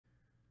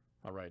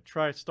All right,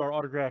 Tristar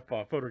autograph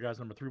photo, guys,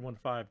 number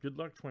 315. Good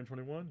luck,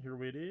 2021.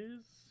 Here it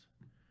is.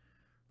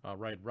 All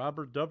right,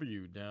 Robert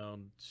W.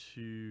 down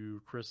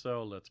to Chris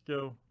L. Let's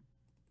go.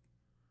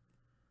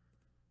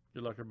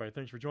 Good luck, everybody.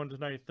 Thanks for joining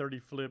tonight. 30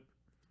 flip.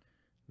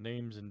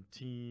 Names and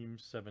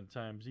teams 7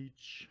 times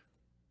each.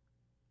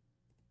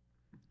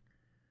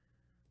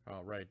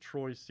 All right,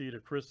 Troy C. to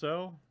Chris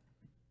L.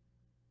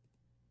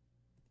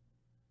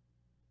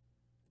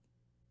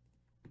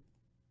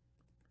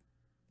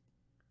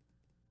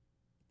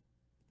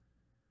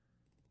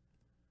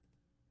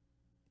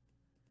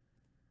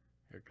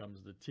 Here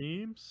comes the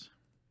teams.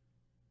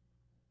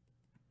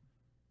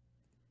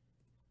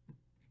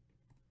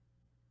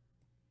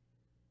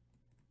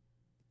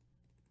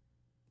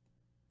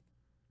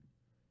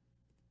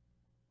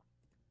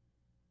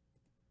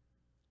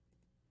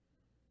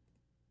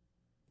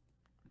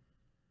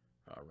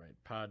 All right,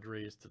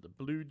 Padres to the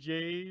Blue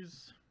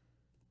Jays.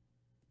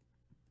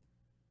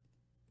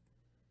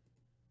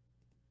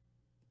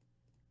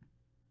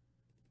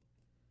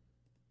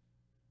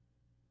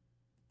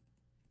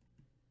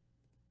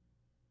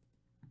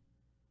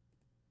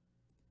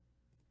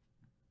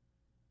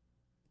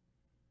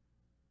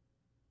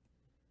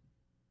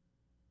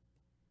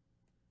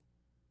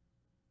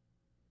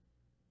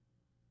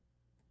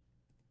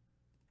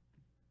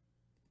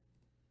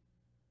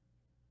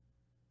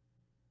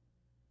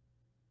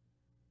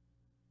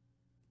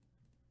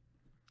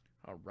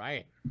 All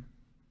right.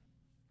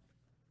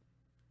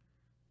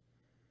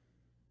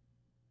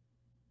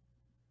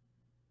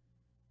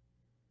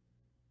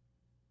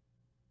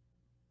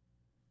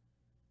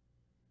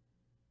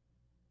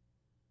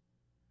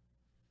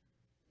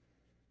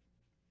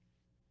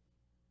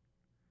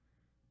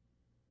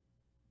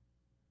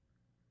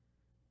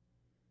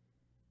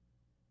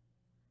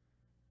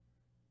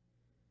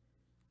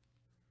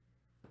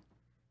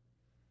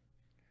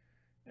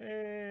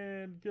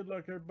 And good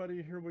luck,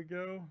 everybody. Here we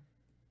go.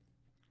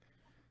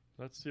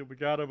 Let's see what we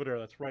got over there.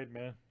 That's right,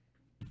 man.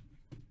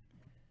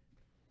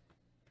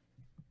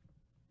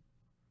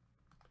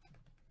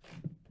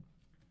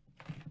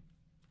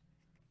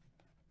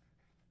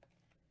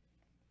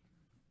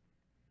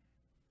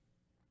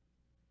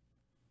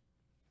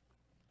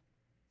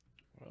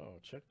 Oh,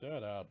 check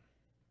that out.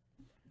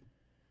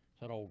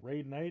 That old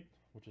Ray Knight,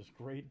 which is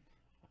great.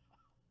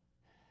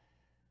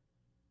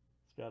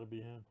 It's got to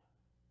be him.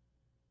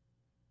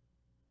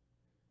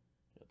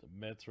 Got the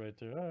Mets right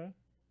there. All right.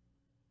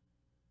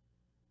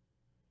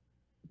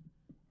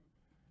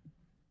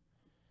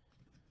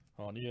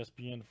 On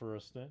ESPN for a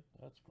stint.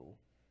 That's cool.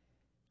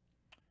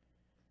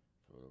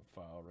 Photo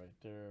file right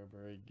there.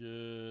 Very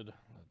good.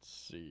 Let's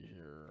see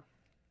here.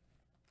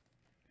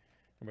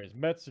 Anyways,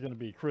 Mets are going to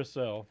be Chris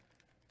L.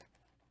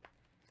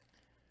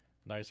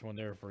 Nice one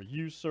there for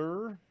you,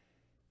 sir.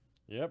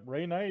 Yep,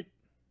 Ray Knight.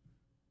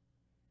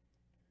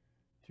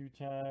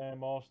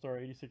 2-time All-Star,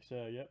 86.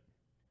 Yep.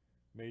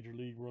 Major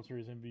League World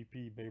Series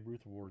MVP, Babe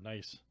Ruth Award.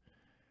 Nice.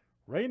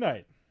 Ray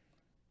Knight.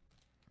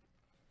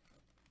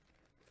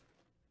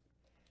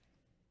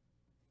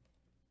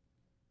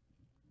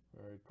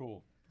 Very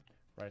cool.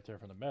 Right there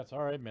from the Mets.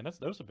 All right, man.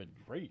 Those have been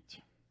great.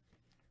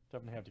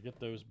 Definitely have to get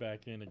those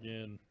back in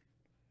again.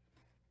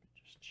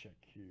 Just check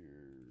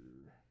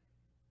here.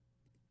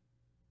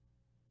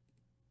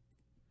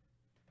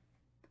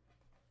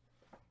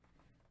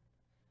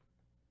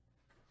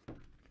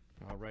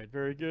 All right,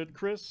 very good,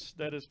 Chris.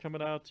 That is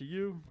coming out to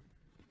you.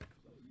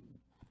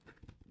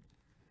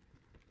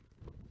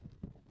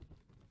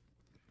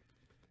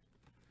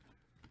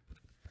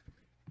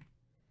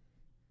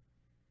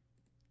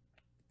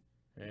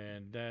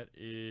 And that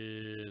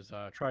is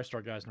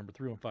Tristar, guys, number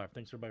 315.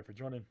 Thanks, everybody, for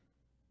joining.